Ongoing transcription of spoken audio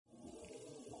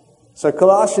So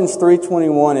Colossians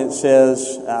 3:21, it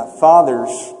says,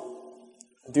 "Fathers,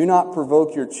 do not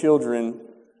provoke your children,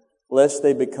 lest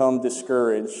they become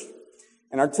discouraged."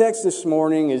 And our text this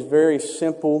morning is very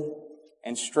simple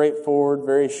and straightforward,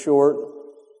 very short.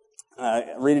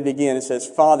 Read it again. It says,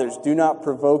 "Fathers, do not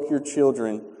provoke your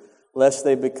children, lest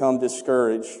they become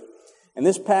discouraged." And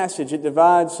this passage, it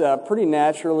divides pretty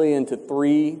naturally into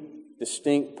three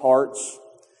distinct parts.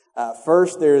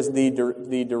 First, there's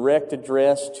the direct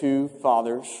address to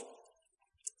fathers.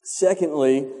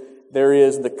 Secondly, there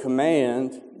is the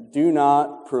command, "Do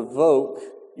not provoke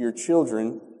your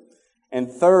children."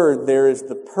 And third, there is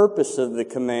the purpose of the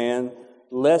command,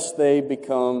 "Lest they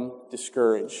become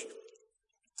discouraged."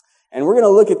 And we're going to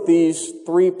look at these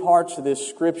three parts of this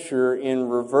scripture in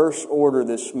reverse order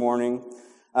this morning.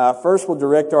 First, we'll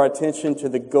direct our attention to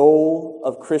the goal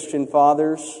of Christian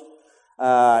fathers,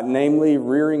 namely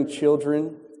rearing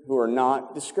children who are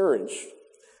not discouraged.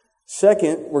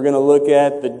 Second, we're going to look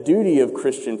at the duty of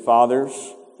Christian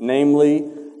fathers, namely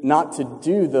not to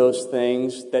do those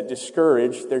things that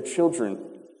discourage their children.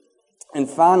 And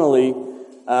finally,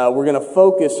 we're going to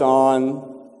focus on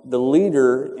the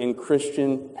leader in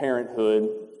Christian parenthood,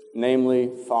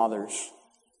 namely fathers.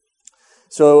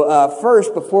 So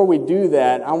first, before we do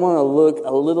that, I want to look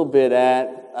a little bit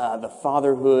at the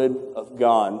fatherhood of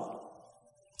God.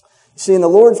 See, in the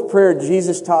Lord's Prayer,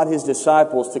 Jesus taught His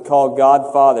disciples to call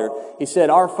God Father. He said,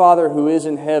 "Our Father who is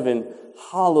in heaven,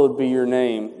 hallowed be your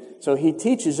name." So He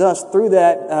teaches us through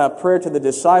that prayer to the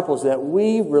disciples that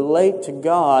we relate to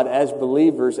God as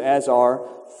believers as our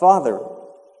Father.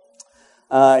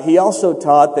 He also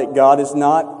taught that God is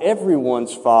not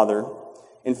everyone's Father.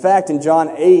 In fact, in John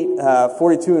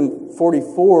 8:42 and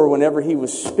 44, whenever He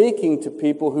was speaking to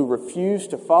people who refused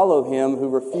to follow Him, who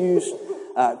refused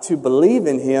to believe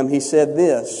in Him, He said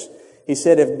this. He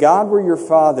said, "If God were your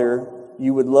Father,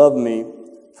 you would love me,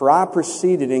 for I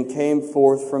proceeded and came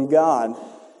forth from God.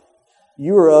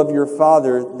 You are of your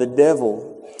father, the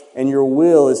devil, and your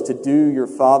will is to do your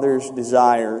father's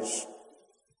desires."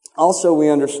 Also, we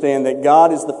understand that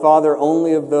God is the Father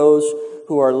only of those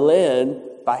who are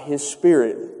led by His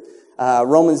Spirit.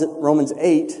 Romans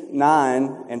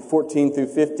 8:9 and 14 through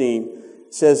 15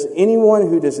 says, "Anyone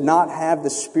who does not have the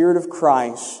Spirit of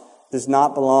Christ does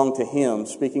not belong to Him,"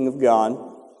 speaking of God.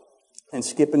 And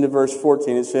skipping to verse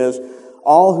 14, it says,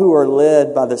 "All who are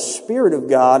led by the Spirit of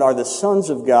God are the sons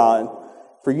of God.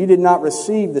 For you did not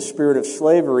receive the spirit of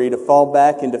slavery to fall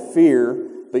back into fear,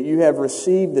 but you have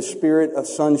received the spirit of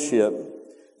sonship.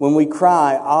 When we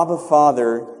cry, 'Abba,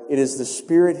 Father,' it is the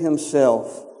Spirit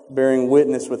Himself bearing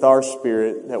witness with our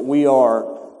spirit that we are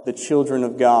the children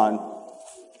of God."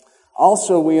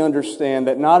 Also, we understand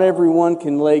that not everyone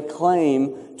can lay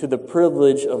claim to the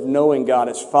privilege of knowing God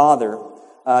as Father.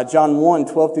 John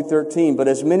 1:12 through 13, "But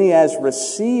as many as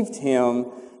received Him,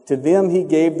 to them He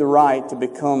gave the right to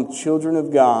become children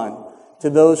of God, to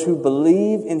those who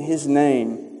believe in His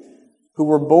name, who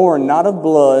were born not of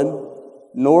blood,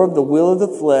 nor of the will of the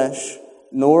flesh,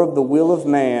 nor of the will of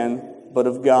man, but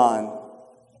of God."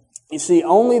 You see,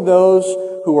 only those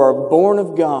who are born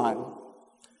of God,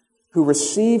 who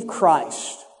receive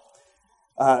Christ,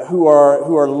 who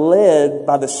are led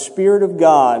by the Spirit of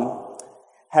God,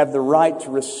 have the right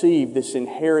to receive this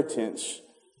inheritance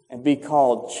and be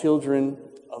called children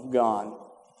of God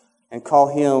and call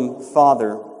Him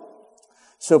Father.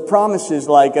 So promises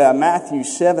like Matthew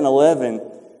 7:11,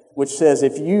 which says,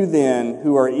 "If you then,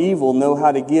 who are evil, know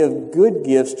how to give good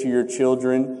gifts to your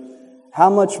children, how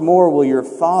much more will your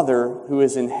Father who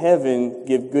is in heaven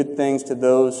give good things to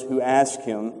those who ask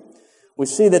Him?" We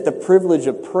see that the privilege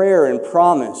of prayer and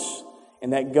promise,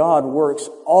 and that God works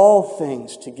all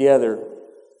things together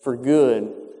for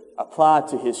good, apply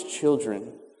to His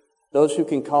children. Those who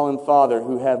can call Him Father,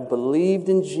 who have believed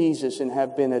in Jesus and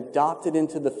have been adopted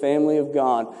into the family of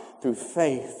God through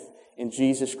faith in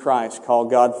Jesus Christ, call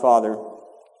God Father.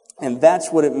 And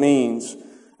that's what it means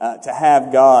to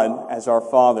have God as our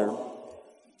Father.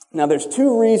 Now, there's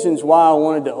two reasons why I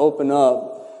wanted to open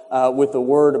up with a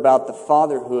word about the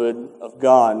fatherhood of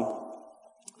God.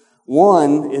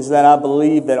 One is that I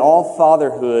believe that all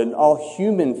fatherhood, all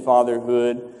human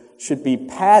fatherhood, should be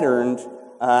patterned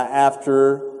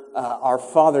after our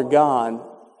Father God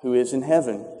who is in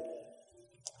heaven.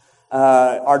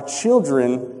 Our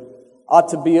children ought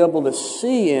to be able to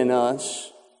see in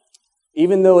us,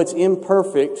 even though it's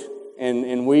imperfect,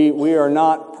 and we are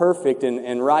not perfect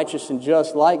and righteous and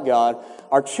just like God,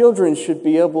 our children should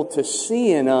be able to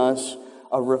see in us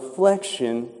a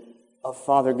reflection of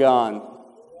Father God.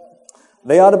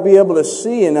 They ought to be able to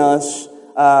see in us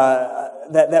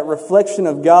that reflection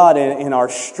of God in our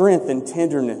strength and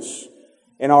tenderness,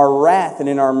 in our wrath and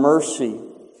in our mercy,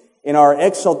 in our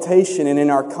exaltation and in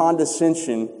our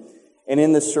condescension, and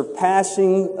in the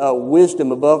surpassing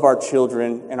wisdom above our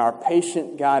children and our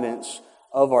patient guidance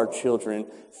of our children.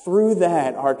 Through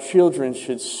that, our children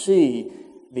should see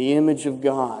the image of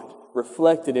God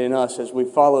reflected in us as we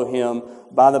follow Him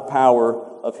by the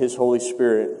power of His Holy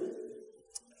Spirit.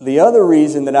 The other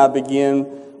reason that I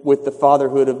begin with the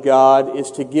fatherhood of God is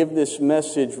to give this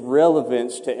message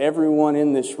relevance to everyone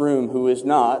in this room who is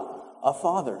not a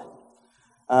father.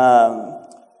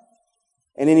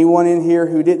 And anyone in here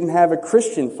who didn't have a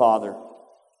Christian father.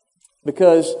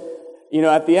 Because,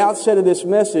 at the outset of this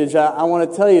message, I want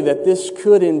to tell you that this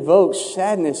could invoke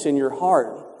sadness in your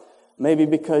heart. Maybe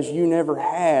because you never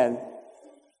had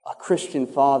a Christian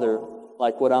father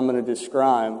like what I'm going to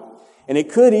describe. And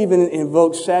it could even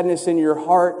invoke sadness in your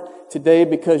heart today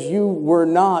because you were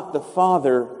not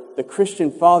the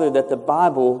Christian father that the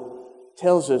Bible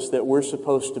tells us that we're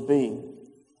supposed to be.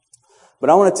 But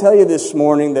I want to tell you this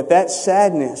morning that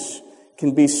sadness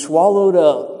can be swallowed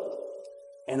up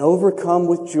and overcome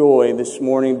with joy this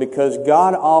morning because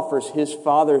God offers His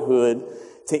fatherhood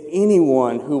to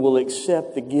anyone who will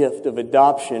accept the gift of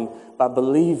adoption by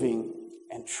believing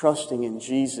and trusting in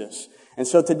Jesus. And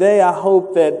so today I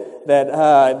hope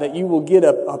that you will get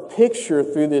a picture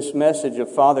through this message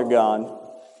of Father God.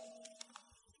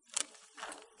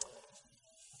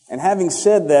 And having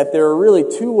said that, there are really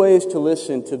two ways to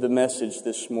listen to the message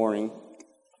this morning.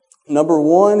 Number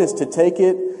one is to take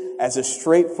it as a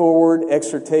straightforward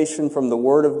exhortation from the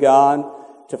Word of God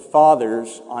to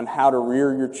fathers on how to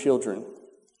rear your children.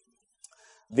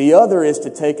 The other is to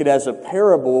take it as a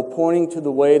parable pointing to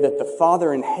the way that the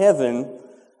Father in heaven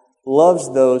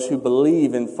loves those who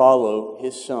believe and follow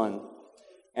His Son.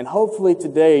 And hopefully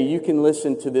today you can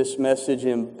listen to this message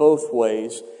in both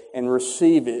ways and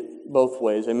receive it both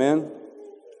ways. Amen?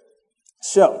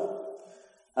 So,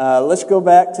 let's go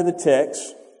back to the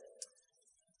text.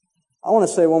 I want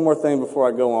to say one more thing before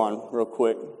I go on real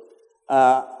quick.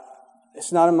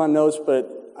 It's not in my notes,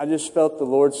 but I just felt the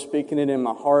Lord speaking it in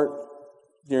my heart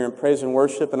during praise and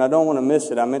worship, and I don't want to miss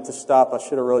it. I meant to stop. I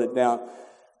should have wrote it down.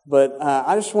 But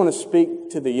I just want to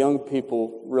speak to the young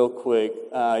people real quick.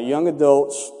 Young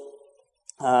adults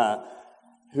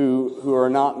who are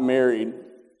not married.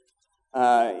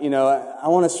 I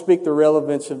want to speak the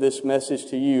relevance of this message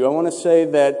to you. I want to say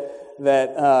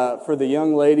that for the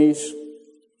young ladies,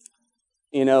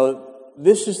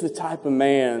 this is the type of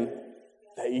man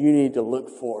that you need to look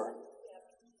for.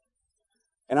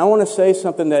 And I want to say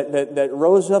something that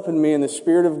rose up in me in the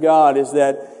Spirit of God is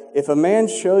that if a man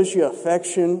shows you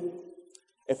affection,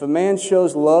 if a man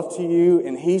shows love to you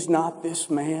and he's not this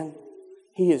man,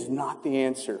 he is not the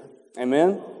answer.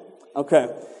 Amen? Okay.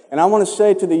 And I want to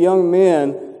say to the young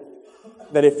men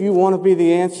that if you want to be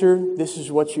the answer, this is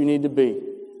what you need to be.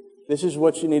 This is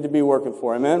what you need to be working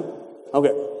for. Amen?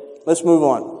 Okay. Let's move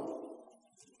on.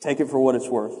 Take it for what it's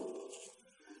worth.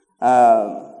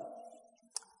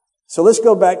 So let's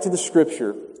go back to the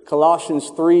scripture. Colossians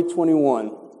 3:21.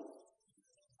 It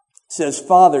says,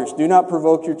 "Fathers, do not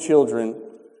provoke your children,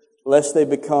 lest they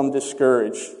become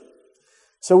discouraged."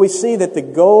 So we see that the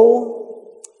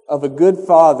goal of a good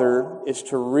father is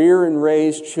to rear and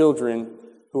raise children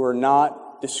who are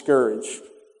not discouraged.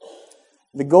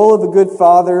 The goal of a good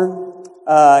father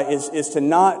is to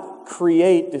not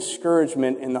create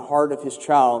discouragement in the heart of his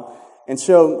child. And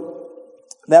so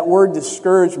that word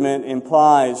discouragement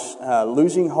implies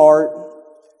losing heart,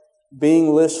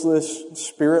 being listless,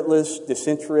 spiritless,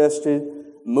 disinterested,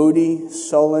 moody,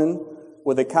 sullen,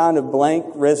 with a kind of blank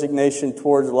resignation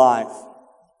towards life.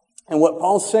 And what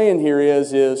Paul's saying here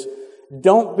is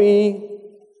don't be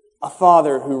a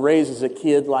father who raises a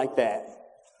kid like that.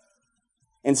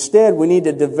 Instead, we need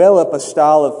to develop a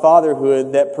style of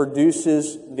fatherhood that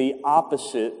produces the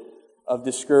opposite of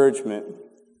discouragement.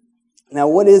 Now,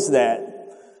 what is that?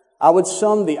 I would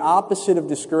sum the opposite of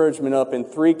discouragement up in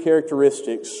three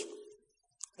characteristics.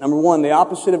 Number one, the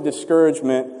opposite of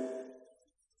discouragement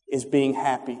is being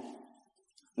happy.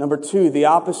 Number two, the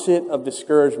opposite of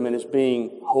discouragement is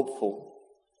being hopeful.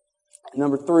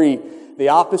 Number three, the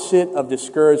opposite of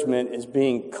discouragement is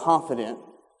being confident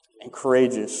and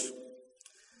courageous.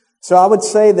 So I would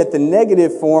say that the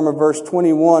negative form of verse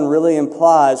 21 really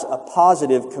implies a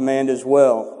positive command as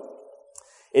well.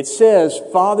 It says,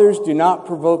 "Fathers, do not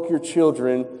provoke your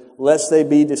children, lest they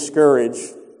be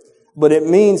discouraged." But it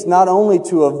means not only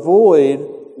to avoid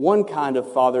one kind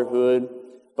of fatherhood,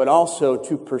 but also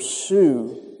to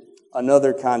pursue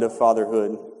another kind of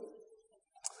fatherhood.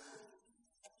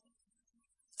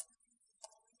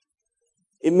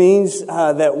 It means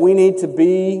that we need to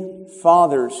be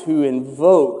fathers who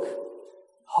invoke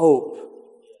hope,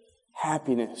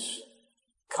 happiness,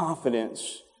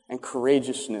 confidence, and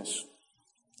courageousness.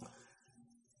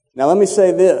 Now let me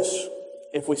say this.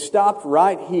 If I stopped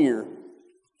right here,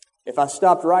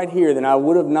 then I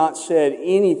would have not said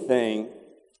anything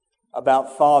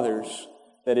about fathers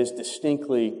that is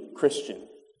distinctly Christian.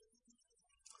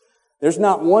 There's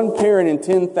not one parent in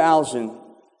 10,000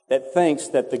 that thinks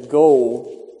that the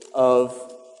goal of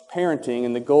parenting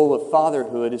and the goal of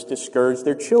fatherhood is to discourage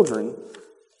their children.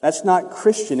 That's not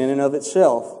Christian in and of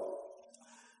itself.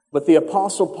 But the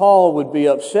Apostle Paul would be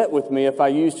upset with me if I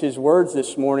used his words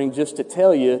this morning just to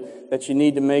tell you that you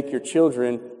need to make your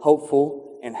children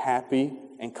hopeful and happy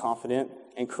and confident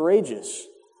and courageous.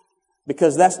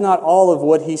 Because that's not all of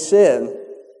what he said.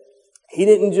 He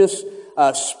didn't just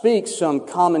speak some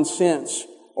common sense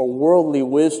or worldly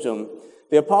wisdom.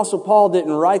 The Apostle Paul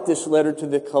didn't write this letter to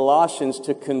the Colossians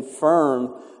to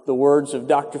confirm the words of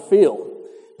Dr. Phil.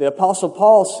 The Apostle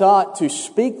Paul sought to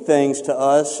speak things to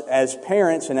us as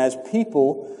parents and as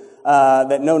people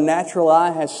that no natural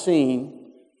eye has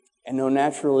seen and no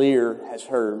natural ear has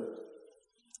heard.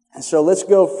 And so let's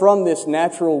go from this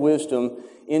natural wisdom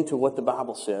into what the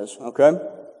Bible says, okay?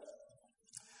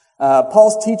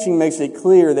 Paul's teaching makes it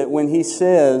clear that when he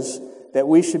says that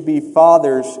we should be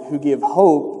fathers who give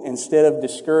hope instead of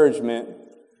discouragement,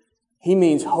 he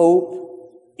means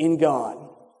hope in God,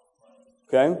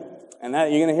 okay? And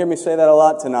that, you're going to hear me say that a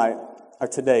lot tonight, or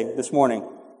today, this morning.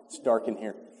 It's dark in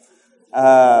here.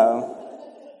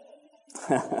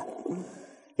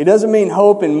 He doesn't mean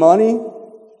hope in money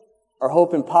or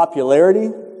hope in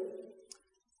popularity.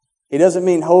 He doesn't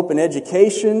mean hope in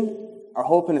education or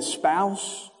hope in a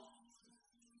spouse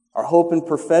or hope in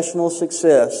professional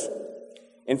success.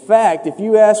 In fact, if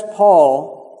you ask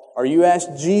Paul or you ask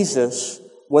Jesus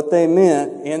what they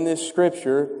meant in this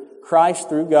scripture, Christ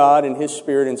through God and His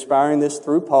Spirit inspiring this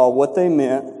through Paul, what they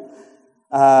meant,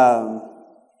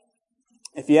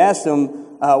 if you ask them,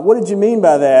 what did you mean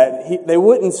by that? They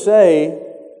wouldn't say,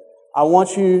 I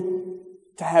want you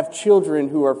to have children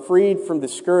who are freed from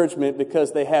discouragement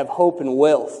because they have hope and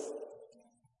wealth.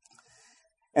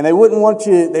 And they wouldn't want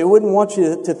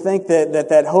you to think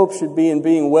that hope should be in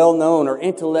being well known or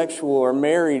intellectual or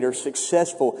married or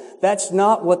successful. That's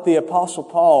not what the Apostle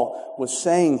Paul was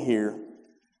saying here.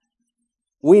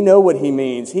 We know what he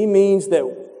means. He means that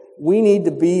we need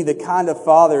to be the kind of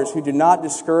fathers who do not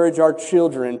discourage our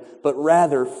children, but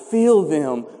rather fill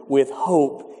them with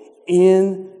hope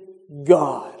in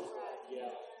God.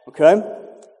 Okay?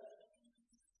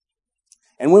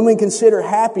 And when we consider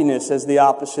happiness as the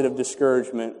opposite of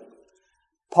discouragement,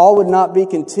 Paul would not be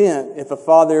content if a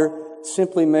father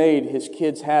simply made his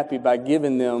kids happy by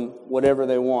giving them whatever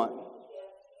they want.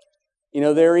 You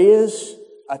know, there is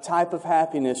a type of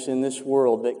happiness in this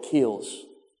world that kills.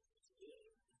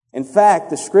 In fact,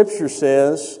 the Scripture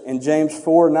says in James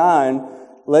 4:9,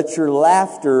 let your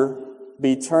laughter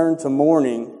be turned to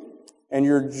mourning and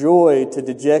your joy to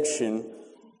dejection.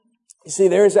 You see,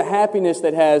 there is a happiness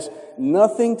that has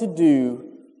nothing to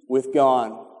do with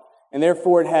God, and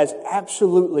therefore it has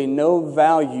absolutely no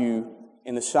value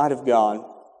in the sight of God.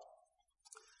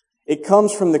 It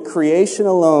comes from the creation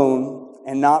alone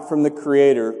and not from the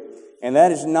Creator, and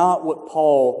that is not what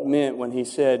Paul meant when he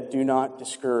said, do not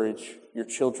discourage your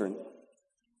children.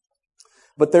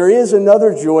 But there is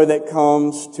another joy that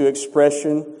comes to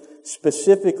expression,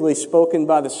 specifically spoken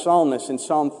by the psalmist in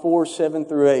Psalm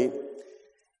 4:7-8.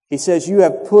 He says,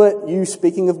 you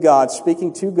speaking of God,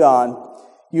 speaking to God,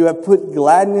 you have put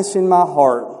gladness in my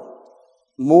heart,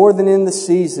 more than in the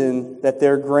season that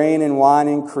their grain and wine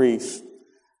increase.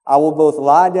 I will both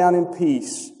lie down in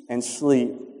peace and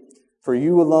sleep. For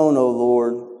you alone, O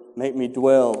Lord, make me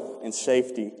dwell in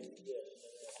safety.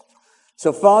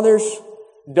 So fathers,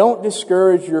 don't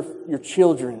discourage your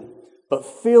children, but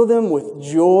fill them with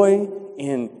joy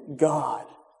in God.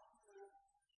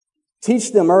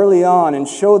 Teach them early on and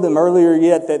show them earlier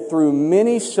yet that through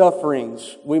many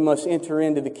sufferings we must enter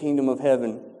into the kingdom of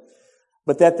heaven.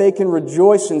 But that they can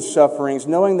rejoice in sufferings,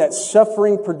 knowing that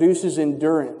suffering produces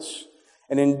endurance.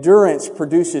 And endurance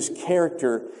produces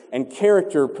character. And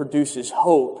character produces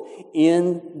hope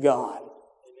in God.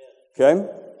 Okay?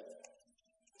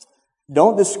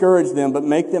 Don't discourage them, but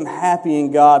make them happy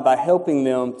in God by helping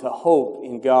them to hope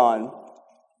in God.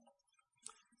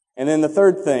 And then the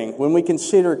third thing, when we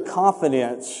consider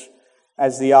confidence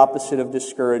as the opposite of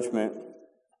discouragement,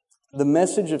 the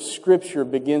message of Scripture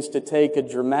begins to take a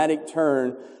dramatic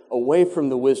turn away from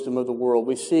the wisdom of the world.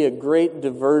 We see a great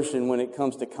diversion when it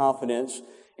comes to confidence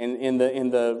in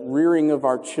the rearing of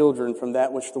our children from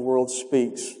that which the world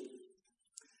speaks.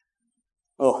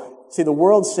 Oh, see, the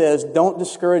world says, don't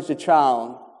discourage the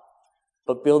child.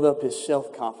 but build up his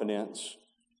self-confidence.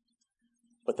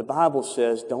 But the Bible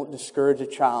says, don't discourage a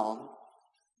child.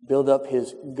 Build up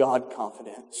his God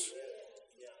confidence.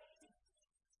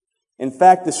 In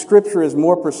fact, the Scripture is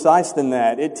more precise than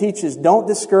that. It teaches, don't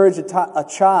discourage a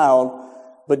child,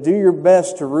 but do your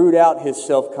best to root out his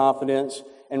self-confidence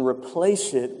and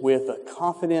replace it with a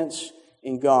confidence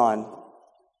in God.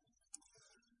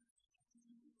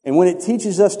 And when it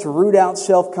teaches us to root out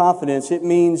self-confidence, it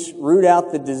means root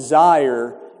out the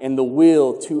desire and the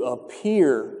will to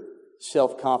appear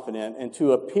self-confident and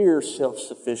to appear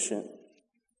self-sufficient.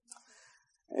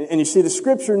 And you see, the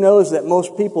Scripture knows that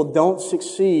most people don't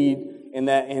succeed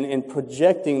in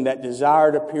projecting that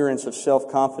desired appearance of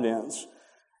self-confidence.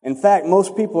 In fact,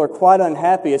 most people are quite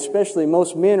unhappy, especially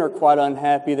most men are quite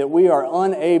unhappy, that we are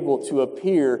unable to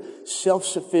appear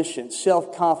self-sufficient,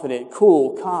 self-confident,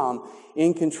 cool, calm,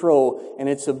 in control. And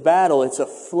it's a battle, it's a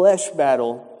flesh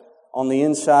battle on the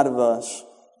inside of us.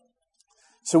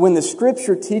 So when the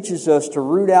Scripture teaches us to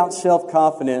root out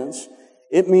self-confidence,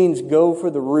 it means go for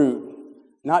the root.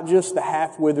 Not just the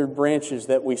half-withered branches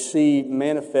that we see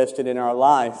manifested in our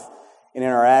life and in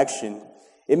our action.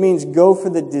 It means go for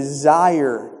the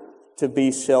desire to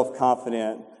be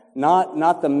self-confident,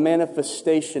 not the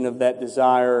manifestation of that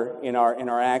desire in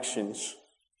our actions.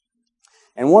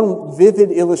 And one vivid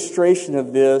illustration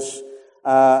of this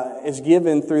is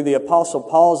given through the Apostle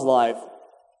Paul's life.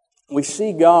 We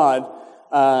see God,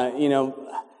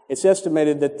 it's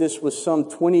estimated that this was some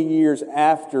 20 years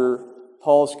after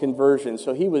Paul's conversion.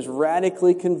 So he was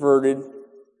radically converted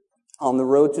on the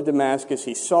road to Damascus.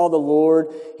 He saw the Lord.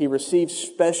 He received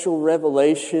special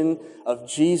revelation of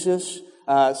Jesus,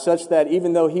 such that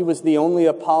even though he was the only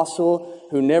apostle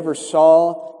who never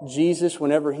saw Jesus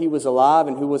whenever he was alive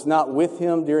and who was not with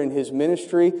him during his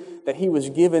ministry, that he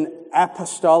was given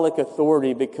apostolic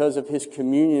authority because of his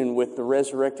communion with the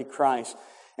resurrected Christ.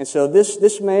 And so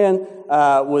this man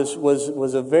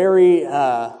was a very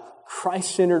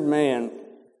Christ-centered man,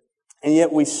 and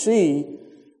yet we see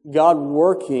God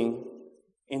working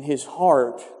in his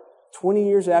heart 20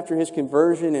 years after his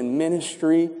conversion and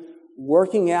ministry,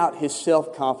 working out his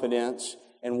self-confidence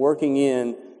and working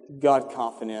in God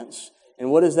confidence. And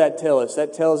what does that tell us?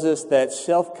 That tells us that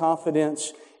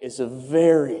self-confidence is a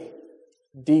very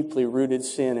deeply rooted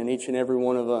sin in each and every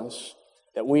one of us,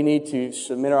 that we need to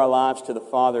submit our lives to the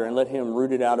Father and let him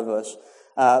root it out of us.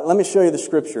 Let me show you the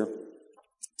Scripture.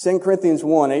 2 Corinthians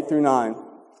 1, 8 through 9. It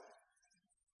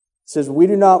says, "We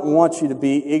do not want you to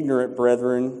be ignorant,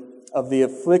 brethren, of the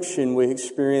affliction we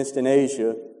experienced in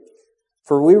Asia.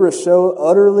 For we were so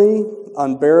utterly,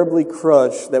 unbearably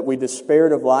crushed that we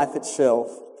despaired of life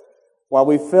itself, while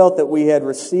we felt that we had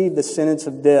received the sentence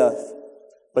of death.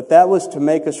 But that was to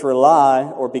make us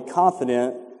rely or be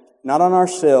confident, not on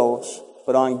ourselves,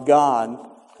 but on God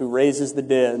who raises the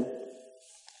dead."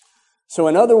 So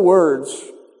in other words,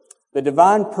 the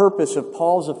divine purpose of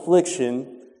Paul's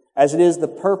affliction, as it is the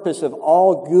purpose of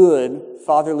all good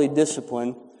fatherly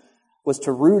discipline, was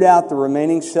to root out the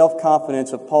remaining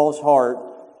self-confidence of Paul's heart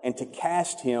and to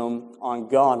cast him on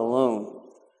God alone.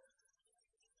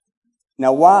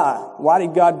 Now why? Why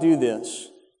did God do this?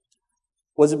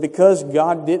 Was it because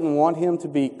God didn't want him to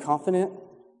be confident?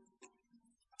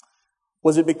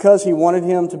 Was it because he wanted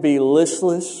him to be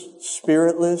listless,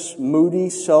 spiritless, moody,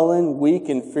 sullen, weak,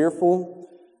 and fearful?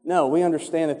 No, we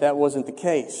understand that that wasn't the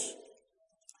case.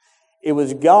 It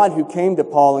was God who came to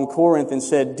Paul in Corinth and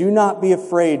said, "Do not be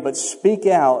afraid, but speak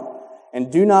out,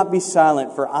 and do not be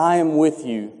silent, for I am with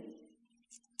you."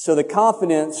 So the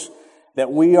confidence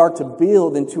that we are to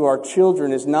build into our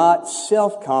children is not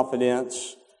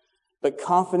self-confidence, but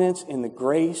confidence in the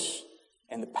grace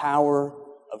and the power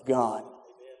of God.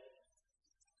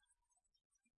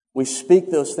 We speak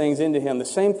those things into him. The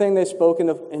same thing they spoke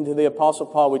into the Apostle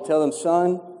Paul. We tell them,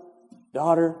 "Son,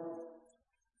 daughter,"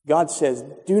 God says,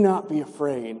 "Do not be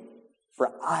afraid,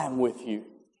 for I am with you."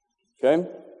 Okay?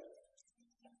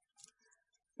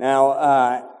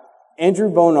 Now, Andrew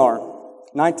Bonar,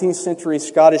 19th century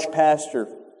Scottish pastor,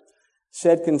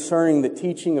 said concerning the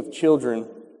teaching of children,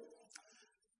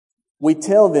 we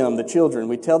tell the children,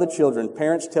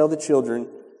 parents tell the children,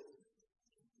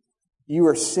 "You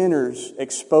are sinners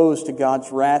exposed to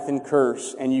God's wrath and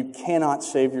curse, and you cannot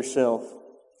save yourself.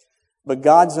 But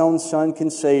God's own Son can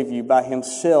save you by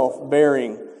himself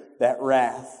bearing that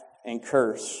wrath and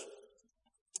curse."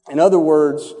 In other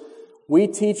words, we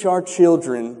teach our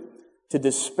children to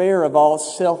despair of all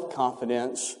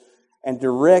self-confidence and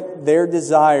direct their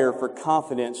desire for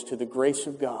confidence to the grace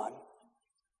of God.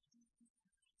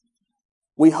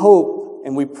 We hope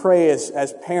and we pray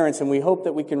as parents, and we hope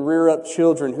that we can rear up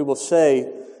children who will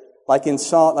say, like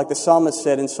the psalmist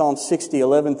said in Psalm 60,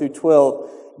 11 through 12,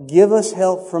 "Give us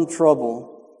help from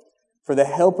trouble, for the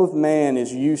help of man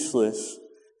is useless.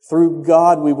 Through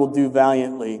God we will do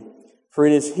valiantly, for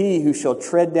it is He who shall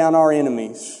tread down our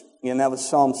enemies." And that was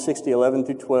Psalm 60, 11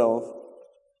 through 12.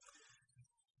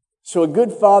 So a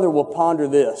good father will ponder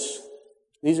this.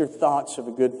 These are thoughts of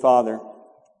a good father.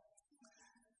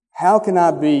 How can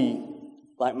I be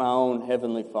like my own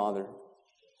Heavenly Father?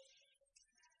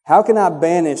 How can I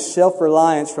banish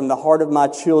self-reliance from the heart of my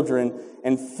children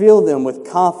and fill them with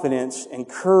confidence and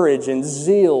courage and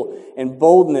zeal and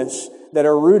boldness that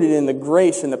are rooted in the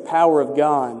grace and the power of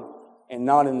God and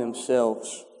not in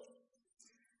themselves?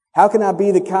 How can I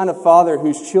be the kind of father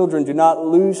whose children do not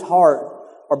lose heart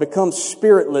or become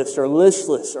spiritless or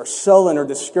listless or sullen or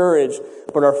discouraged,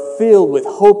 but are filled with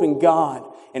hope in God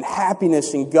and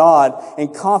happiness in God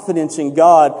and confidence in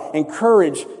God and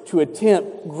courage to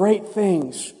attempt great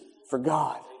things for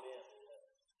God?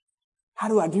 How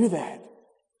do I do that?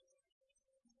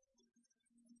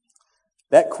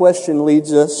 That question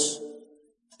leads us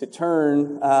to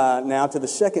turn now to the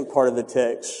second part of the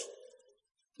text,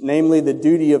 namely the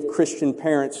duty of Christian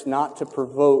parents not to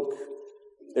provoke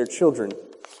their children.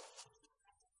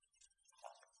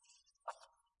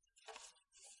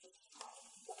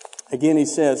 Again, he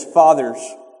says, "Fathers,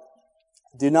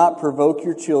 do not provoke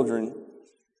your children,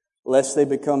 lest they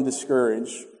become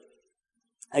discouraged."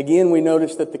 Again, we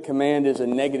notice that the command is a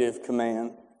negative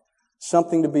command,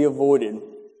 something to be avoided.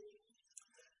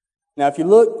 Now, if you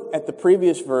look at the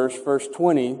previous verse, verse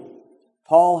 20,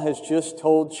 Paul has just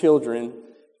told children,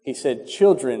 he said,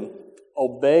 "Children,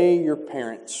 obey your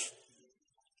parents."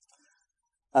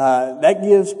 That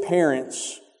gives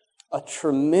parents a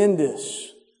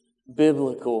tremendous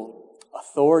biblical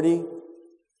authority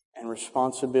and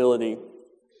responsibility,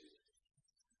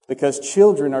 because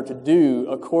children are to do,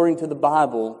 according to the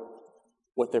Bible,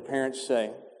 what their parents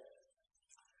say.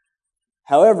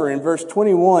 However, in verse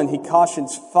 21, he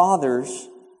cautions fathers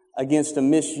against a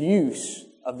misuse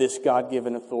of this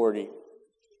God-given authority.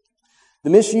 The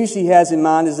misuse he has in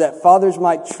mind is that fathers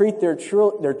might treat their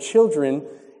children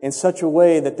in such a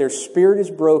way that their spirit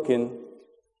is broken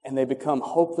and they become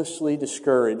hopelessly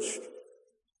discouraged.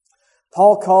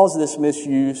 Paul calls this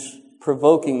misuse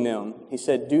provoking them. He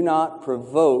said, "Do not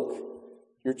provoke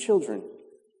your children."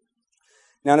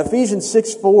 Now in Ephesians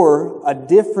 6:4, a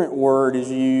different word is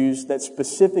used that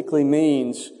specifically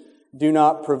means do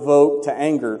not provoke to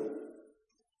anger.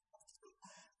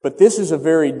 But this is a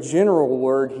very general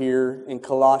word here in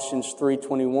Colossians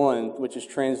 3:21, which is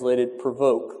translated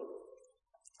provoke.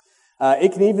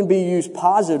 It can even be used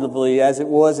positively, as it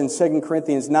was in 2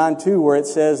 Corinthians 9:2, where it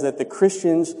says that the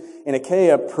Christians in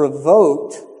Achaia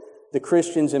provoked the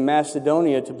Christians in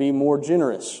Macedonia to be more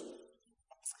generous.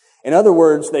 In other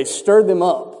words, they stirred them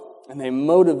up and they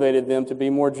motivated them to be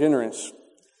more generous.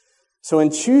 So in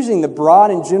choosing the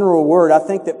broad and general word, I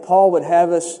think that Paul would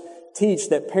have us teach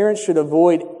that parents should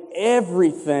avoid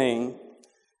everything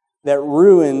that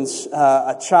ruins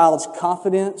a child's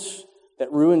confidence,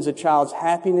 that ruins a child's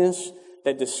happiness,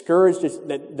 that discourages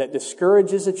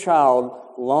a child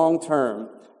long term.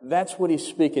 That's what he's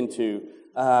speaking to,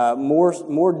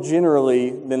 more generally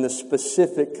than the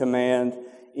specific command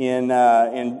in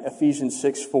Ephesians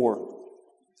 6:4.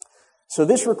 So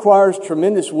this requires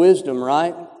tremendous wisdom,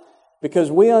 right?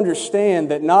 Because we understand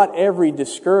that not every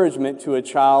discouragement to a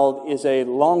child is a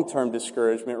long-term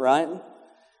discouragement, right?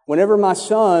 Whenever my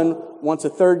son wants a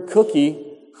third cookie,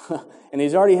 and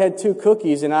he's already had 2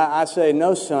 cookies, and I say,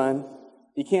 "No, son,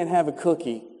 you can't have a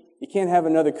cookie. You can't have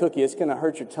another cookie. It's going to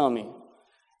hurt your tummy."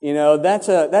 You know, that's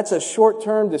a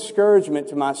short-term discouragement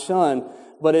to my son,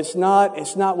 but it's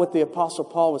not what the Apostle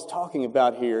Paul was talking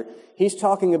about here. He's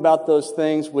talking about those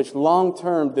things which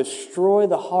long-term destroy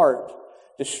the heart,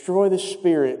 destroy the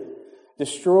spirit,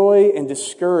 destroy and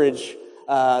discourage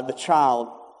the child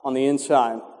on the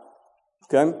inside.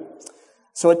 Okay?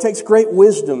 So it takes great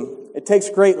wisdom. It takes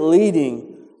great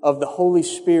leading of the Holy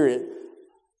Spirit.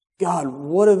 God,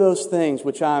 what are those things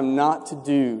which I am not to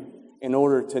do in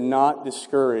order to not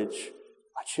discourage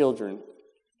my children?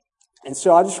 And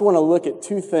so I just want to look at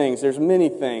 2 things. There's many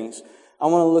things. I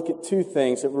want to look at 2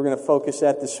 things that we're going to focus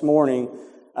at this morning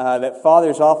that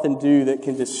fathers often do that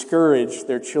can discourage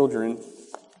their children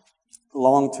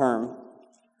long term.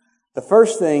 The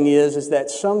first thing is that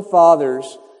some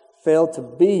fathers fail to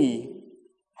be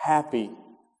happy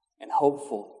and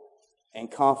hopeful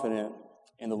and confident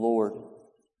in the Lord.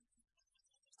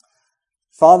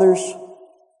 Fathers,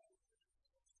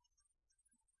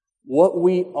 what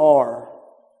we are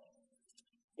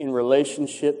in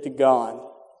relationship to God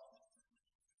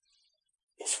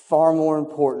is far more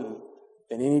important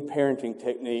than any parenting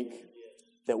technique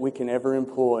that we can ever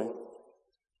employ.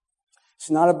 It's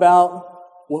not about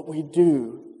what we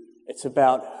do. It's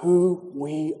about who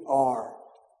we are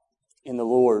in the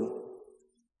Lord.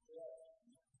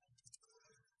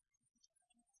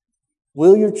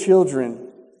 Will your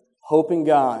children hope in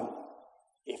God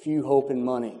if you hope in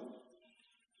money?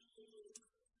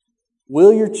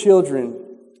 Will your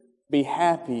children be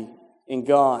happy in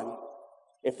God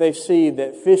if they see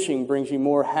that fishing brings you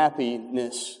more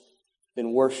happiness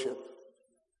than worship?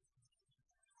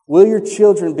 Will your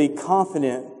children be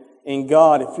confident in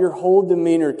God if your whole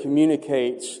demeanor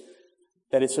communicates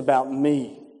that it's about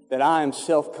me, that I am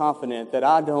self-confident, that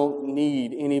I don't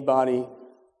need anybody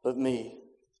but me?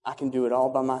 I can do it all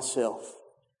by myself.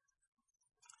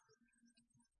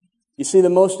 You see, the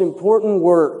most important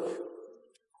work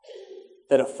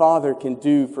that a father can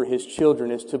do for his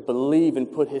children is to believe and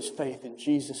put his faith in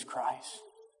Jesus Christ.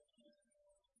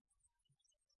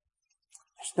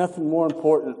 There's nothing more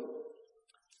important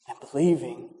than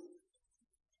believing.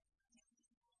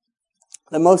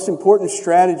 The most important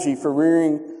strategy for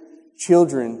rearing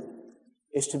children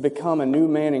is to become a new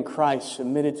man in Christ,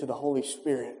 submitted to the Holy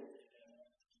Spirit,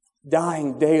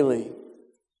 dying daily,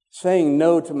 saying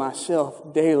no to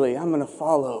myself daily. I'm going to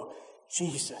follow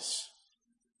Jesus.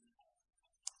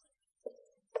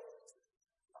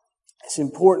 It's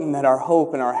important that our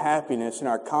hope and our happiness and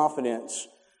our confidence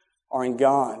are in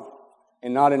God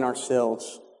and not in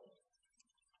ourselves.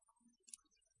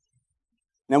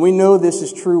 Now we know this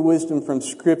is true wisdom from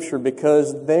Scripture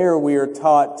because there we are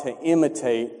taught to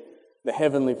imitate the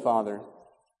Heavenly Father.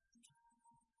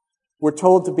 We're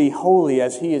told to be holy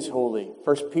as He is holy.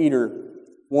 1 Peter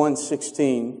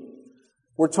 1:16.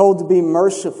 We're told to be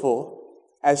merciful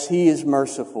as He is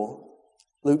merciful.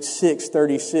 Luke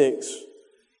 6:36.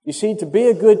 You see, to be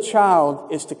a good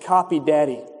child is to copy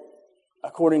Daddy,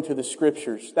 according to the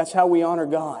Scriptures. That's how we honor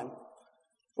God.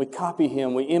 We copy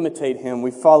Him, we imitate Him,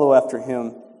 we follow after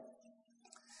Him.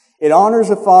 It honors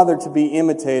a father to be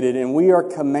imitated, and we are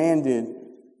commanded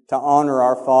to honor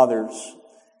our fathers.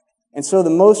 And so the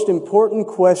most important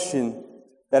question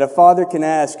that a father can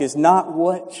ask is not,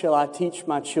 what shall I teach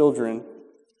my children?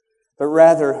 But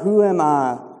rather, who am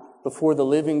I before the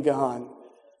living God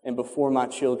and before my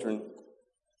children?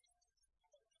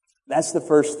 That's the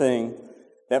first thing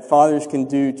that fathers can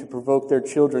do to provoke their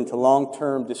children to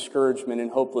long-term discouragement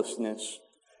and hopelessness.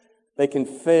 They can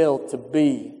fail to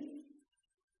be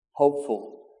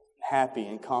hopeful, happy,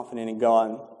 and confident in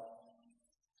God.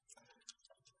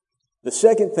 The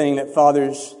second thing that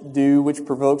fathers do, which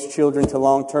provokes children to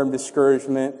long-term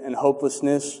discouragement and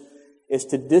hopelessness, is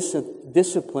to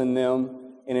discipline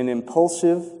them in an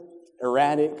impulsive,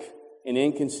 erratic, and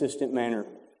inconsistent manner.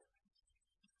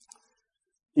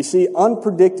 You see,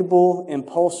 unpredictable,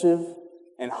 impulsive,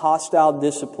 and hostile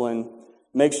discipline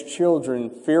makes children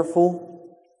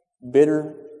fearful,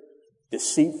 bitter,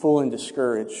 deceitful, and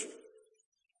discouraged.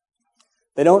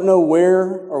 They don't know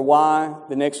where or why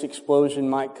the next explosion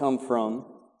might come from.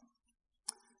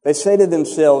 They say to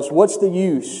themselves, what's the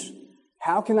use?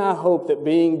 How can I hope that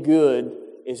being good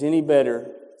is any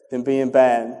better than being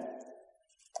bad?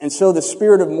 And so the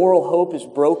spirit of moral hope is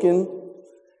broken,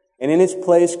 and in its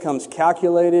place comes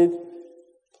calculated,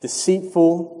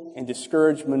 deceitful, and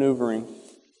discouraged maneuvering.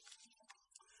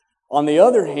 On the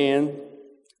other hand,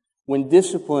 when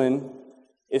discipline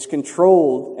is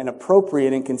controlled and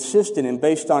appropriate and consistent and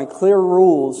based on clear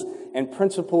rules and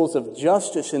principles of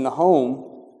justice in the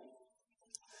home,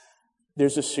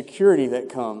 there's a security that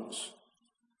comes.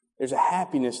 There's a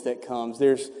happiness that comes.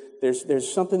 There's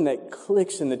something that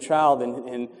clicks in the child,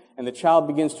 and the child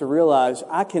begins to realize,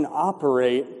 I can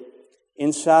operate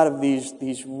inside of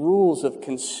these rules of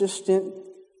consistent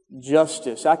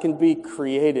justice. I can be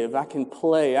creative. I can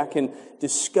play. I can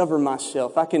discover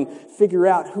myself. I can figure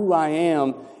out who I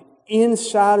am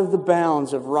inside of the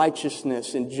bounds of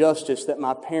righteousness and justice that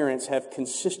my parents have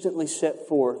consistently set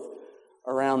forth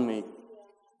around me.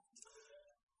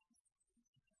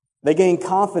 They gain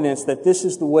confidence that this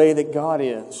is the way that God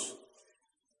is.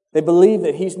 They believe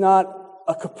that He's not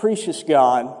a capricious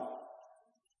God.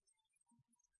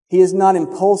 He is not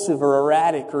impulsive or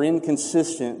erratic or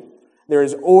inconsistent. There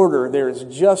is order, there is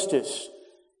justice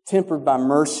tempered by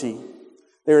mercy.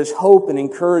 There is hope and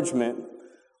encouragement.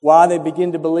 Why they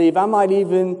begin to believe, I might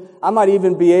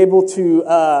even be able to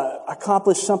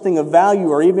accomplish something of value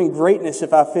or even greatness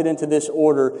if I fit into this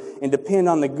order and depend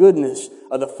on the goodness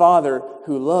of the Father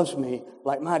who loves me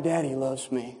like my daddy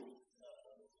loves me.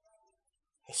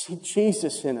 They see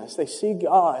Jesus in us. They see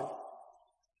God.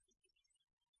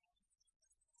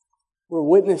 We're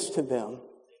witness to them.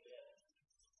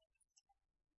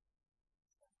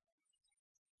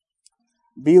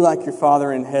 Be like your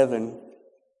Father in heaven,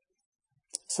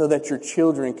 so that your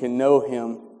children can know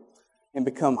Him and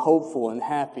become hopeful and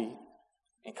happy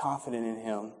and confident in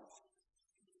Him.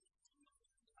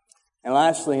 And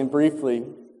lastly and briefly,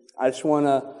 I just want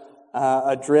to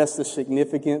address the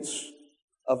significance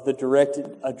of the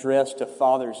directed address to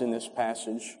fathers in this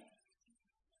passage.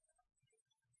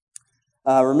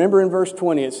 Remember in verse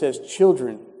 20 it says,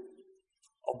 "Children,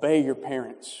 obey your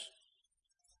parents."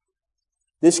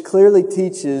 This clearly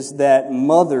teaches that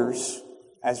mothers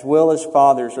as well as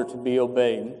fathers are to be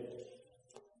obeyed.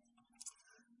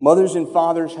 Mothers and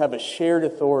fathers have a shared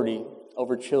authority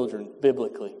over children,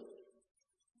 biblically.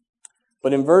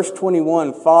 But in verse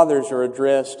 21, fathers are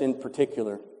addressed in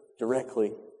particular,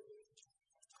 directly.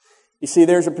 You see,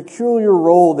 there's a peculiar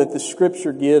role that the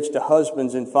Scripture gives to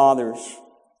husbands and fathers.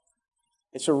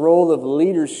 It's a role of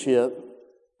leadership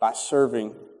by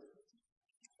serving.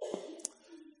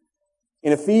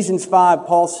 In Ephesians 5,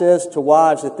 Paul says to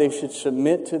wives that they should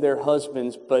submit to their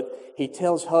husbands, but he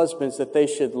tells husbands that they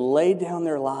should lay down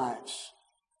their lives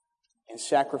in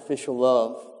sacrificial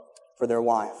love for their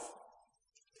wife.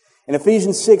 In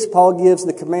Ephesians 6, Paul gives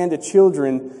the command to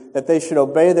children that they should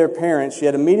obey their parents,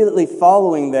 yet immediately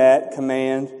following that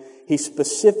command, he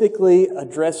specifically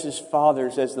addresses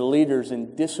fathers as the leaders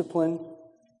in discipline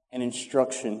and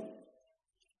instruction.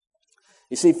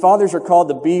 You see, fathers are called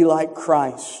to be like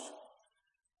Christ,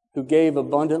 who gave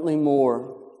abundantly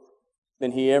more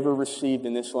than He ever received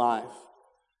in this life.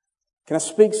 Can I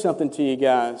speak something to you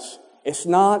guys? It's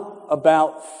not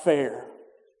about fair.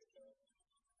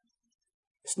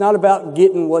 It's not about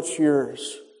getting what's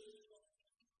yours.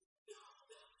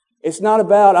 It's not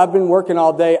about, I've been working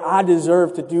all day, I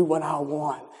deserve to do what I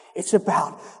want. It's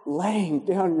about laying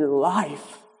down your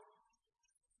life.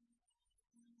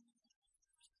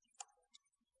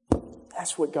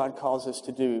 That's what God calls us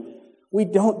to do. We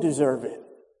don't deserve it.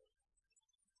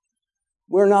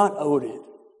 We're not owed it.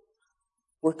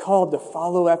 We're called to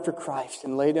follow after Christ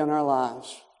and lay down our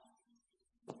lives,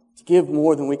 to give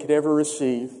more than we could ever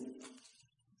receive.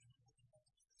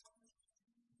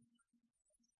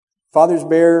 Fathers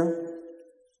bear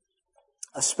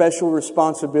a special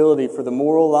responsibility for the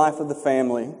moral life of the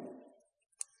family.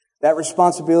 That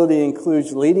responsibility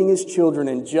includes leading his children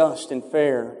in just and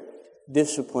fair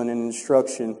discipline and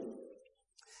instruction.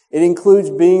 It includes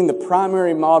being the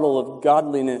primary model of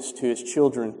godliness to his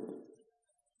children.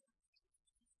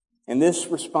 And this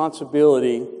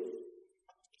responsibility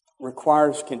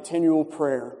requires continual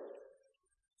prayer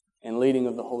and leading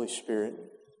of the Holy Spirit.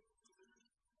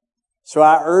 So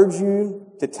I urge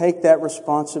you to take that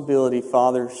responsibility,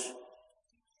 fathers,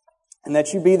 and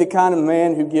that you be the kind of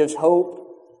man who gives hope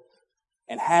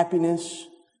and happiness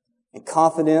and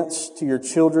confidence to your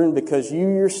children, because you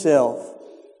yourself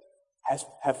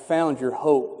have found your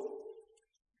hope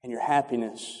and your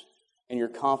happiness and your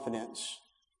confidence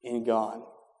in God.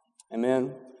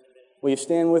 Amen. Will you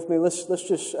stand with me? Let's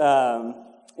just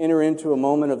enter into a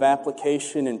moment of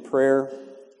application and prayer.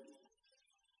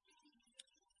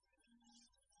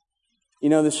 You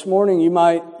know, this morning you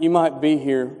might be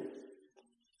here.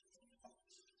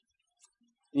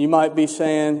 You might be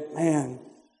saying, "Man,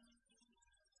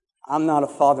 I'm not a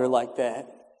father like that."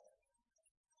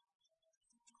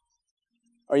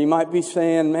 Or you might be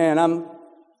saying, "Man,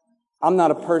 I'm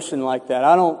not a person like that.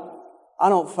 I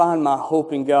don't find my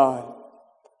hope in God.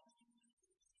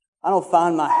 I don't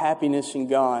find my happiness in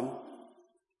God.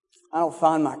 I don't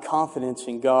find my confidence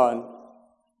in God."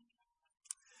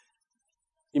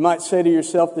 You might say to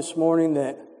yourself this morning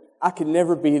that I could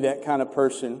never be that kind of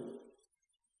person.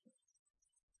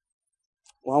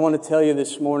 Well, I want to tell you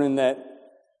this morning that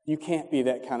you can't be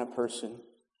that kind of person.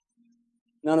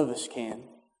 None of us can.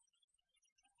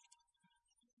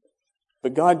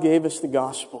 But God gave us the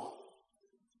gospel.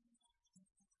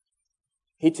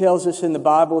 He tells us in the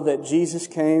Bible that Jesus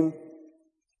came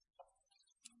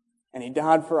and He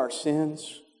died for our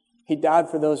sins. He died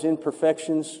for those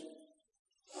imperfections.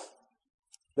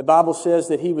 The Bible says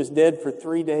that He was dead for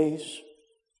 3 days.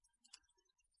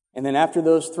 And then after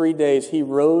those 3 days, He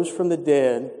rose from the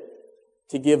dead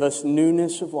to give us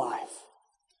newness of life.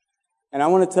 And I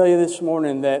want to tell you this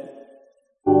morning that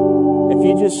if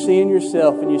you just see in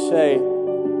yourself and you say,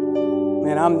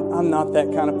 "Man, I'm not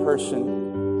that kind of person.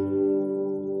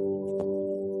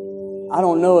 I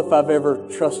don't know if I've ever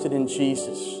trusted in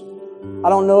Jesus. I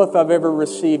don't know if I've ever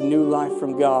received new life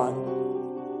from God."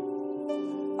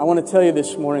 I want to tell you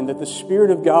this morning that the Spirit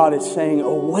of God is saying,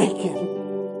 "Awaken."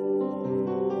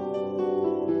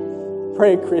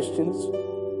 Pray, Christians.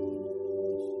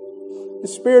 The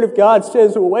Spirit of God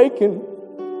says, "Awaken."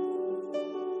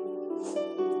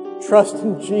 Trust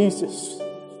in Jesus.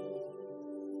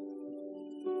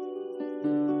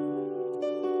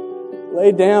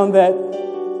 Lay down that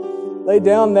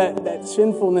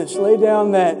sinfulness. Lay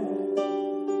down that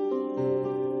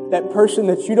person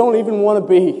that you don't even want to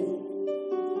be.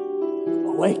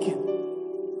 Awaken.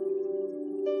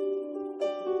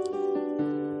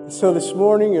 So this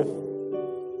morning,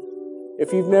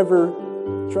 if you've never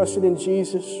trusted in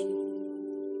Jesus,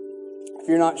 if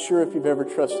you're not sure if you've ever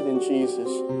trusted in Jesus,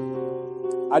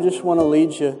 I just want to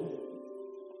lead you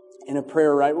in a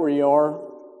prayer right where you are.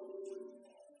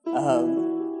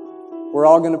 We're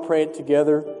all going to pray it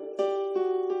together.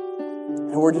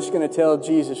 And we're just going to tell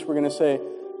Jesus, we're going to say,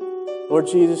 Lord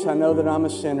Jesus, I know that I'm a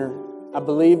sinner. I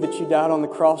believe that you died on the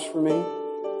cross for me,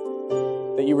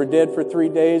 that you were dead for 3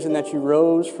 days, and that you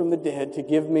rose from the dead to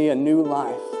give me a new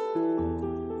life.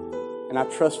 And I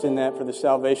trust in that for the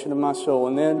salvation of my soul.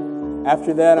 And then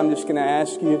after that, I'm just going to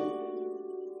ask you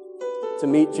to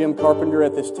meet Jim Carpenter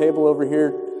at this table over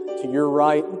here to your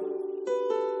right.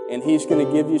 And he's going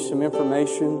to give you some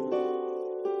information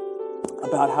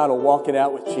about how to walk it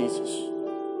out with Jesus.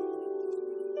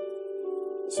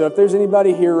 So if there's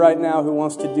anybody here right now who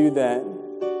wants to do that,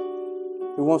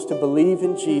 who wants to believe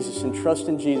in Jesus and trust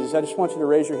in Jesus, I just want you to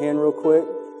raise your hand real quick.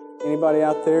 Anybody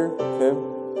out there?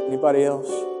 Okay. Anybody else?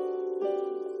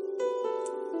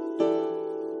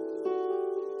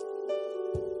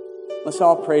 Let's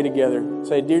all pray together.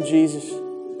 Say, Dear Jesus,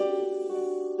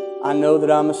 I know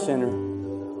that I'm a sinner.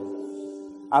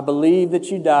 I believe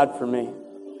that you died for me,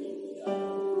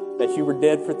 that you were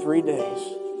dead for 3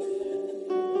 days,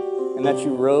 and that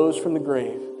you rose from the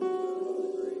grave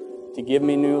to give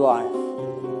me new life.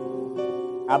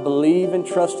 I believe and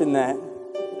trust in that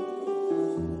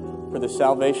for the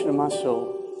salvation of my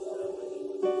soul.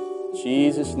 In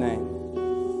Jesus' name,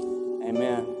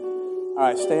 amen. All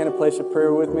right, stay in a place of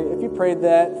prayer with me. If you prayed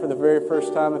that for the very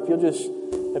first time, if you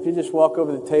just walk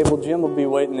over the table, Jim will be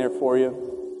waiting there for you.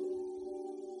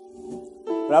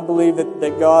 But I believe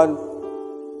that God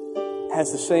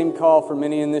has the same call for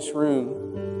many in this room.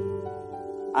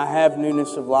 I have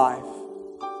newness of life.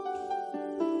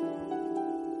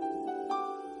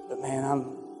 But man,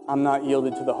 I'm not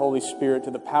yielded to the Holy Spirit,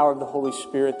 to the power of the Holy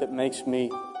Spirit that makes me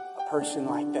a person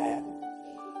like that.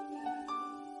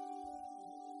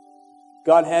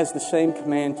 God has the same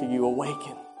command to you,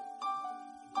 awaken.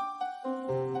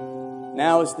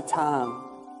 Now is the time.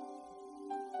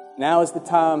 Now is the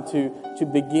time to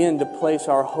begin to place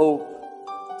our hope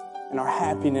and our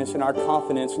happiness and our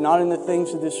confidence, not in the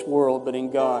things of this world, but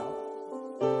in God.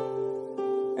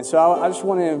 And so I just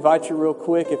want to invite you real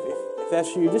quick, if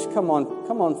that's you, just come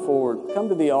on forward. Come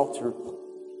to the altar.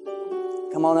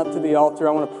 Come on up to the altar.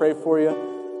 I want to pray for you.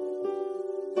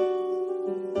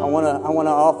 I want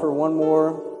to offer one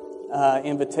more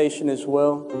invitation as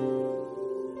well.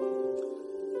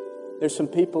 There's some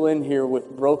people in here with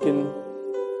broken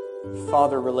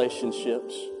father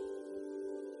relationships.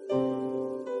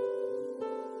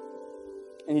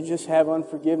 And you just have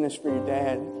unforgiveness for your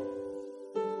dad.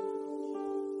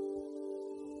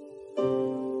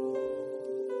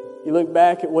 You look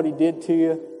back at what he did to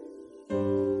you.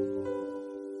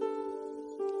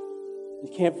 You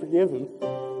can't forgive him.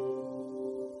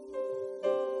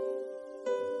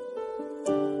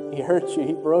 He hurt you,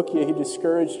 he broke you, he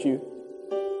discouraged you.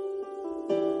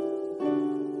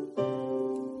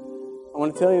 I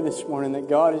want to tell you this morning that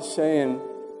God is saying,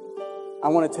 I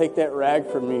want to take that rag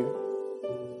from you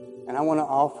and I want to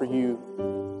offer you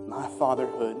my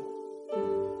fatherhood.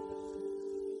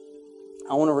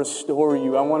 I want to restore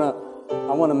you. I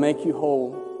want to make you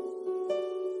whole.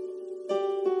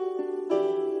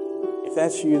 If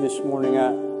that's you this morning,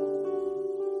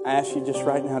 I ask you just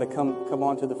right now to come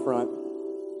on to the front.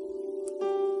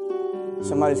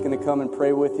 Somebody's going to come and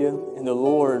pray with you, and the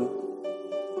Lord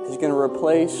is going to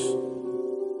replace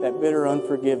that bitter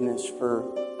unforgiveness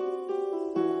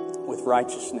with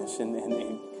righteousness and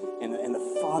the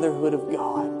fatherhood of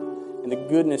God and the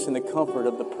goodness and the comfort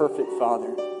of the perfect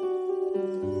Father.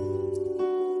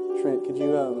 Trent, could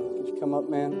you come up,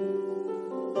 man?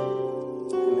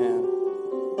 Amen.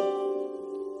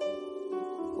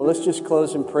 Well, let's just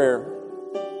close in prayer.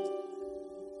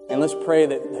 And let's pray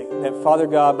that Father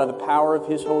God, by the power of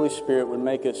His Holy Spirit, would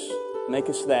make us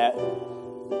that.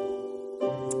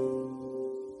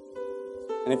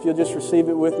 And if you'll just receive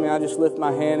it with me, I just lift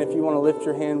my hand. If you want to lift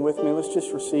your hand with me, let's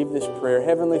just receive this prayer.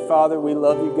 Heavenly Father, we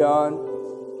love you, God.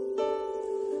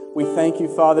 We thank you,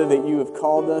 Father, that you have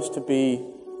called us to be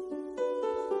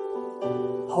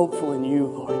hopeful in you,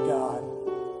 Lord God.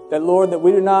 That, Lord, that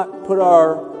we do not put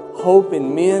our hope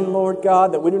in men, Lord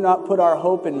God. That we do not put our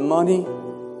hope in money.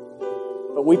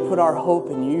 But we put our hope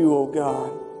in you, oh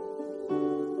God.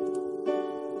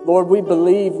 Lord, we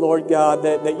believe, Lord God,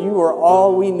 that you are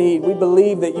all we need. We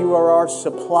believe that you are our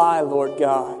supply, Lord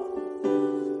God.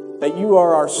 That you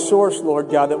are our source, Lord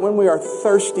God. That when we are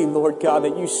thirsty, Lord God,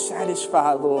 that you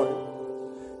satisfy, Lord.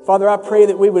 Father, I pray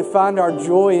that we would find our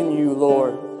joy in you,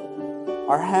 Lord.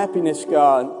 Our happiness,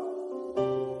 God.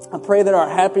 I pray that our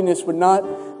happiness would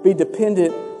not be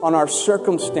dependent on our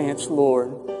circumstance,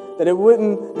 Lord. That it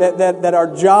wouldn't, that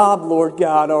our job, Lord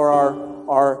God, or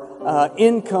our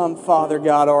income, Father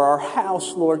God, or our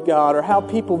house, Lord God, or how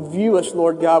people view us,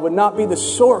 Lord God, would not be the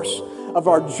source of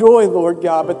our joy, Lord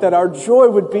God, but that our joy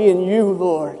would be in you,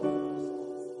 Lord.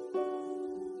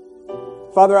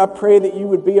 Father, I pray that you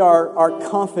would be our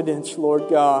confidence, Lord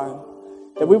God.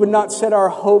 That we would not set our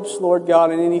hopes, Lord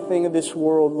God, in anything of this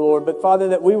world, Lord. But Father,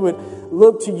 that we would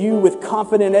look to you with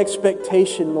confident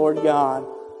expectation, Lord God.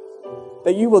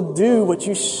 That you will do what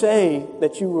you say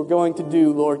that you were going to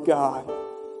do, Lord God.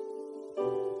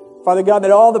 Father God,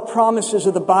 that all the promises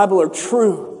of the Bible are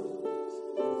true.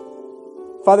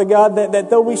 Father God, that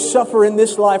though we suffer in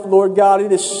this life, Lord God,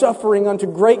 it is suffering unto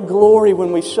great glory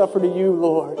when we suffer to you,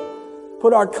 Lord.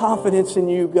 Put our confidence in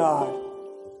you, God.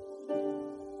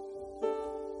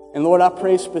 And Lord, I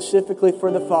pray specifically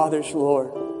for the fathers,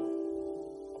 Lord.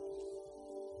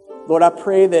 Lord, I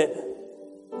pray that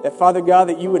Father God,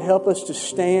 that you would help us to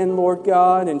stand, Lord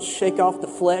God, and shake off the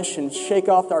flesh and shake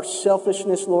off our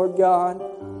selfishness, Lord God.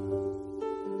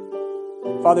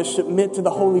 Father, submit to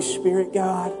the Holy Spirit,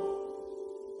 God,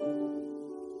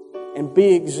 and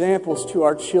be examples to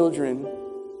our children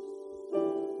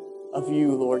of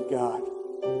you, Lord God.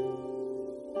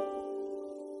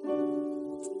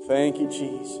 Thank you,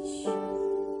 Jesus.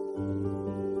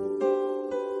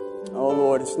 Oh,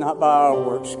 Lord, it's not by our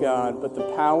works, God, but the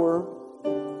power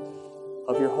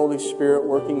of your Holy Spirit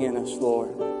working in us,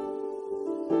 Lord.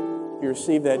 If you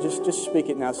receive that, just speak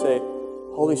it now. Say,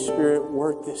 Holy Spirit,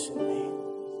 work this in me.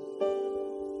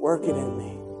 Work it in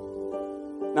me.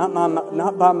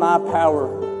 Not by my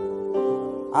power.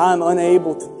 I'm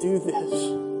unable to do this.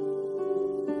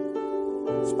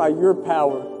 It's by your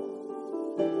power.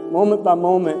 Moment by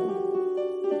moment.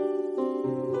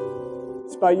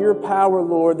 It's by your power,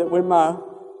 Lord, that when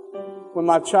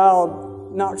my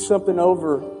child knocks something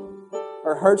over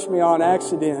or hurts me on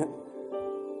accident,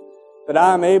 that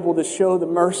I am able to show the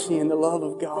mercy and the love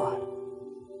of God.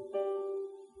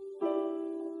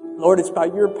 Lord, it's by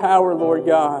your power, Lord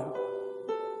God,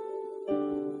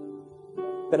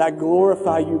 that I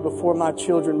glorify you before my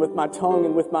children with my tongue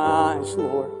and with my eyes,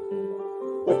 Lord.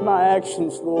 With my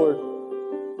actions, Lord.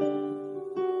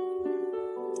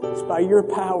 It's by your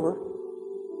power.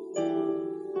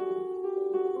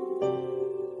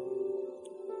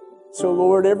 So,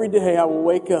 Lord, every day I will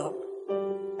wake up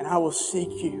and I will seek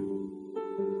you.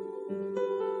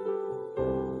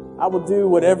 I will do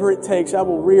whatever it takes. I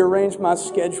will rearrange my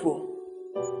schedule.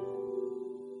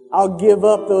 I'll give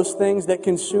up those things that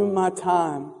consume my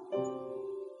time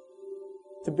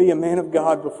to be a man of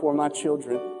God before my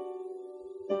children.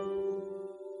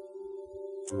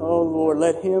 Oh, Lord,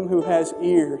 let him who has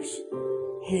ears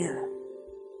hear.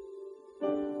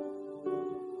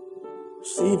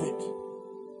 Receive it.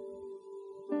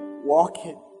 Walk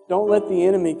it. Don't let the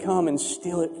enemy come and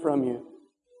steal it from you.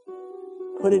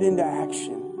 Put it into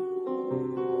action.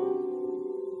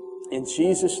 In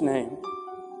Jesus' name,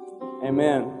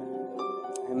 amen.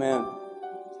 Amen.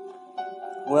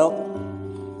 Well,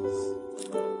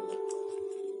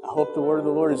 I hope the word of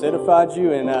the Lord has edified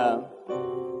you, and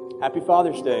happy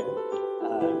Father's Day.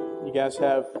 You guys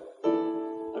have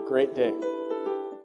a great day.